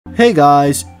Hey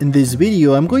guys, in this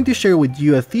video I'm going to share with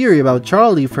you a theory about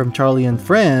Charlie from Charleyyy and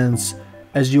Friends.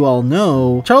 As you all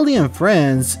know, Charleyyy and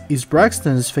Friends is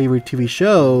Braxton's favorite TV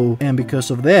show, and because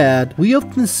of that, we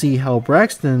often see how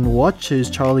Braxton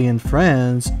watches Charleyyy and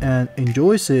Friends and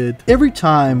enjoys it. Every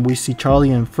time we see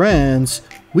Charleyyy and Friends,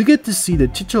 we get to see the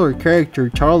titular character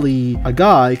Charlie, a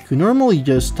guy who normally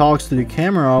just talks to the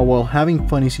camera while having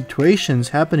funny situations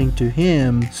happening to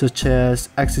him, such as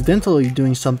accidentally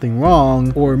doing something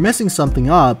wrong or messing something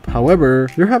up. However,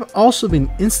 there have also been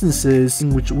instances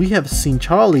in which we have seen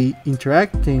Charlie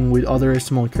interacting with other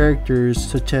SML characters,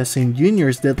 such as in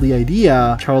Junior's Deadly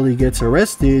Idea, Charlie gets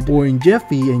arrested, or in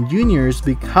Jeffy and Junior's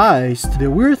Big Heist.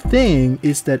 The weird thing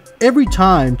is that every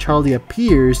time Charlie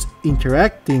appears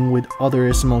interacting with other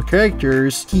SML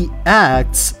characters, he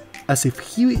acts as if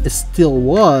he still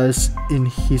was in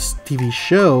his TV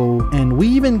show, and we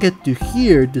even get to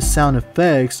hear the sound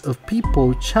effects of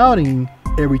people shouting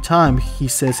every time he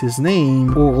says his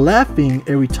name or laughing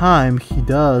every time he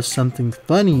does something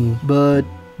funny. But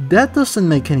that doesn't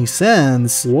make any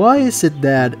sense. Why is it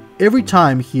that every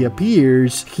time he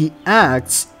appears, he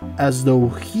acts as though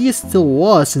he still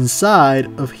was inside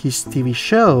of his TV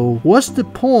show? What's the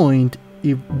point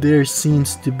if there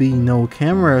seems to be no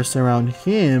cameras around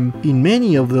him in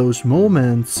many of those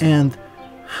moments? And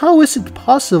how is it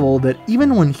possible that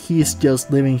even when he's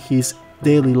just living his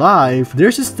daily life,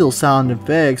 there's still sound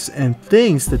effects and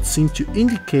things that seem to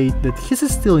indicate that he's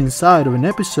still inside of an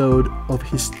episode of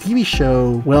his TV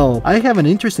show? Well, I have an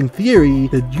interesting theory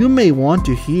that you may want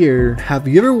to hear. Have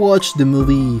you ever watched the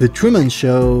movie The Truman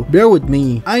Show? Bear with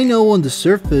me. I know on the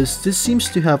surface this seems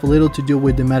to have little to do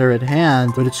with the matter at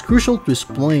hand, but it's crucial to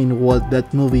explain what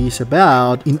that movie is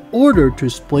about in order to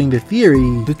explain the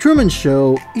theory. The Truman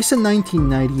Show is a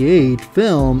 1998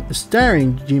 film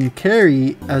starring Jim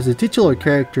Carrey as the titular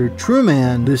character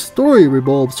Truman. The story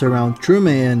revolves around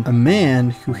Truman, a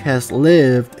man who has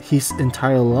lived his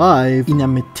entire life in a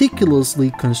meticulously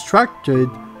constructed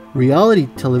reality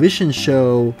television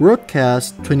show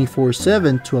broadcast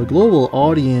 24/7 to a global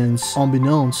audience.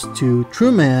 Unbeknownst to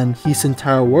Truman, his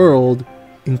entire world,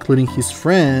 including his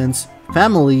friends,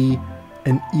 family,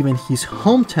 and even his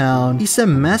hometown, is a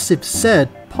massive set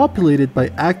populated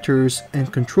by actors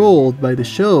and controlled by the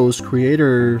show's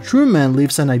creator. Truman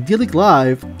lives an idyllic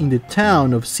life in the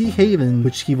town of Sea Haven,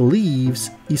 which he believes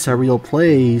is a real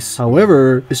place.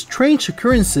 However, strange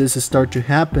occurrences start to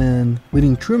happen,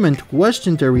 leading Truman to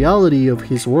question the reality of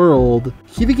his world.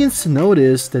 He begins to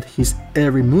notice that his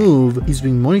every move is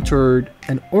being monitored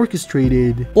and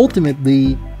orchestrated.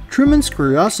 Ultimately, Truman's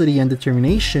curiosity and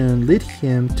determination lead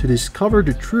him to discover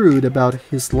the truth about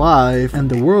his life and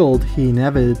the world he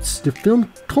inhabits. The film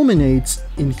culminates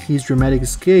in his dramatic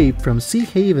escape from Sea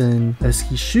Haven as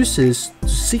he chooses to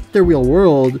seek the real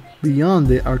world beyond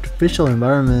the artificial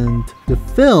environment. The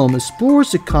film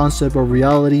explores the concept of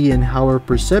reality and how our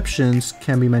perceptions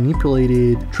can be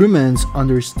manipulated. Truman's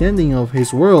understanding of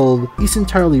his world is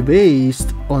entirely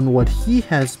based on what he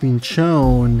has been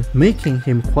shown, making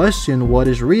him question what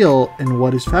is real and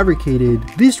what is fabricated.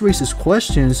 This raises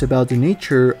questions about the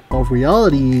nature of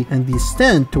reality and the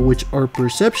extent to which our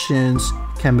perceptions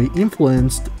can be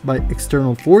influenced by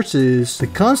external forces. The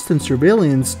constant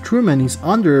surveillance Truman is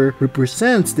under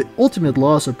represents the ultimate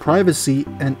loss of privacy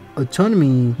and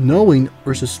autonomy. Knowing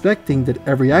or suspecting that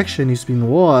every action is being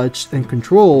watched and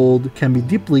controlled can be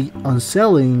deeply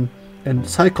unsettling and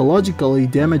psychologically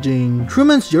damaging.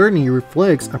 Truman's journey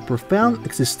reflects a profound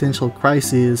existential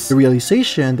crisis. The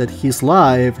realization that his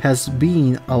life has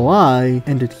been a lie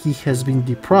and that he has been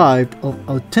deprived of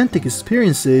authentic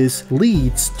experiences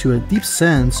leads to a deep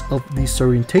sense of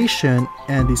disorientation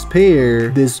and despair.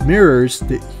 This mirrors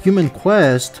the human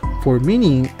quest for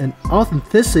meaning and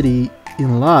authenticity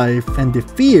in life, and the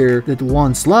fear that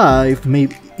one's life may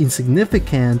be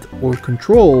insignificant or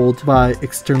controlled by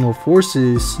external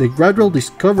forces. The gradual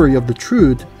discovery of the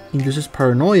truth induces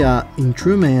paranoia in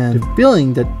Truman. The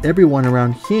feeling that everyone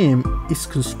around him is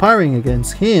conspiring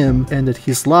against him and that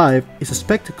his life is a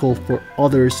spectacle for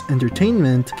others'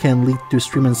 entertainment can lead to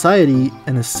extreme anxiety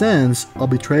and a sense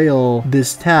of betrayal.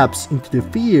 This taps into the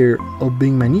fear of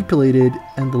being manipulated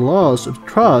and the loss of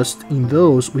trust in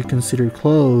those we consider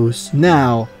close.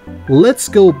 Now, let's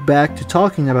go back to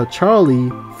talking about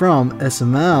Charlie from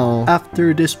SML.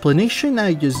 After the explanation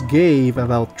I just gave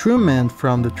about Truman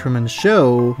from The Truman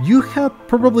Show, you have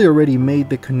probably already made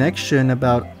the connection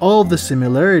about all the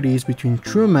similarities between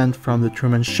Truman from The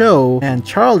Truman Show and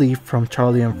Charlie from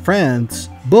Charleyyy and Friends.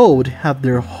 Both have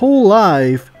their whole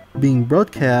life being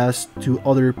broadcast to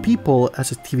other people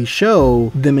as a TV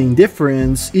show. The main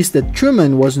difference is that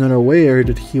Truman was not aware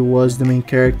that he was the main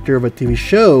character of a TV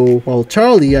show, while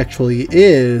Charlie actually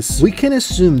is. We can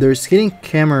assume there's hidden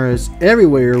cameras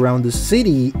everywhere around the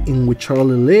city in which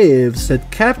Charlie lives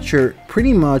that capture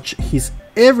pretty much his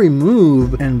every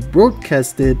move and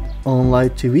broadcast it on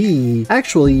live TV.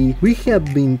 Actually, we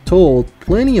have been told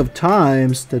plenty of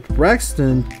times that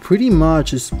Braxton pretty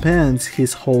much spends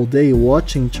his whole day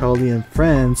watching Charleyyy and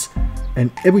Friends, and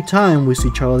every time we see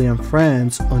Charleyyy and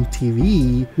Friends on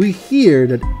TV, we hear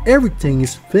that everything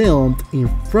is filmed in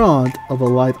front of a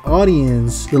live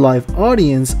audience. The live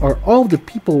audience are all the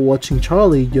people watching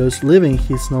Charlie just living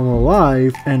his normal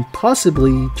life, and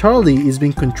possibly Charlie is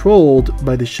being controlled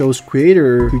by the show's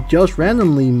creator, who just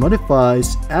randomly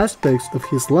modifies aspects of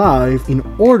his life in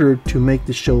order to make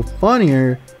the show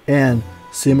funnier. And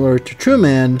similar to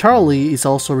Truman, Charlie is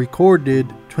also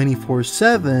recorded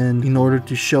 24/7 in order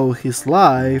to show his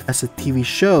life as a TV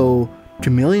show to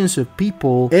millions of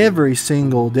people every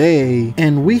single day.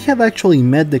 And we have actually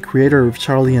met the creator of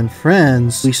Charleyyy and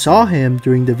Friends. We saw him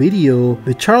during the video,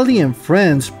 the Charleyyy and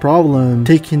Friends problem,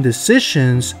 taking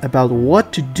decisions about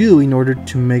what to do in order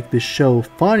to make the show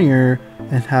funnier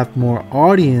and have more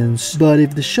audience. But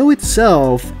if the show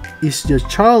itself is just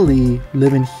Charlie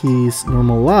living his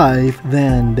normal life,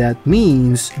 then that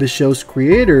means the show's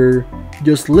creator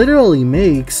just literally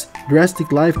makes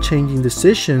drastic life-changing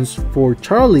decisions for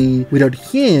Charlie without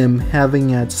him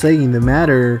having a say in the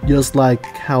matter, just like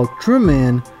how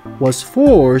Truman was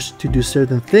forced to do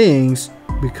certain things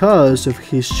because of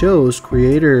his show's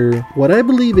creator. What I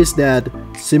believe is that,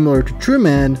 similar to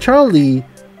Truman, Charlie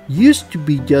used to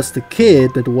be just a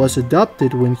kid that was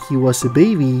adopted when he was a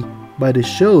baby by the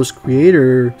show's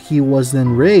creator. He was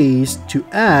then raised to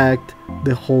act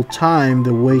the whole time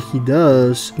the way he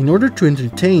does in order to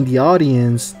entertain the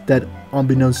audience that,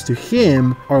 unbeknownst to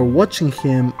him, are watching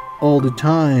him all the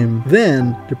time.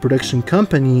 Then the production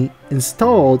company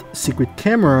installed secret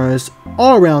cameras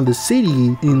all around the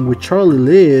city in which Charlie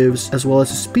lives, as well as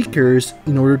speakers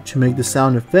in order to make the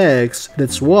sound effects.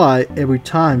 That's why every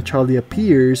time Charlie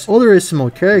appears, other SML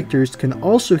characters can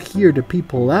also hear the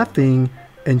people laughing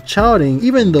and shouting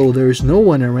even though there's no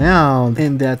one around.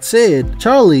 And that's it.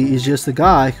 Charlie is just a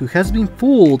guy who has been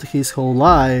fooled his whole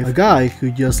life, a guy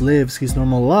who just lives his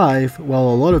normal life while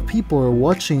a lot of people are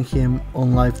watching him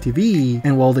on live TV,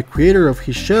 and while the creator of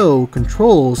his show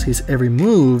controls his every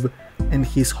move and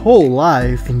his whole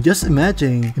life. And just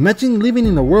imagine living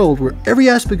in a world where every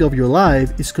aspect of your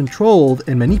life is controlled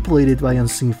and manipulated by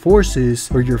unseen forces,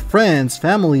 where your friends,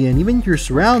 family, and even your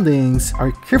surroundings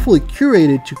are carefully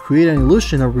curated to create an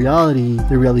illusion of reality.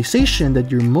 The realization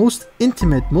that your most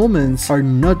intimate moments are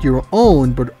not your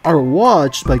own but are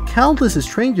watched by countless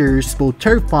strangers is both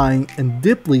terrifying and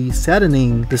deeply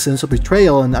saddening. The sense of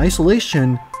betrayal and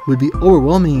isolation would be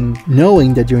overwhelming,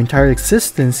 knowing that your entire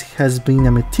existence has been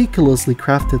a meticulously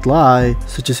crafted lie.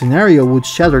 Such a scenario would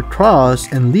shatter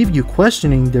trust and leave you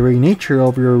questioning the very nature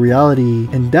of your reality.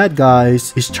 And that,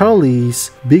 guys, is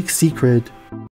Charlie's big secret.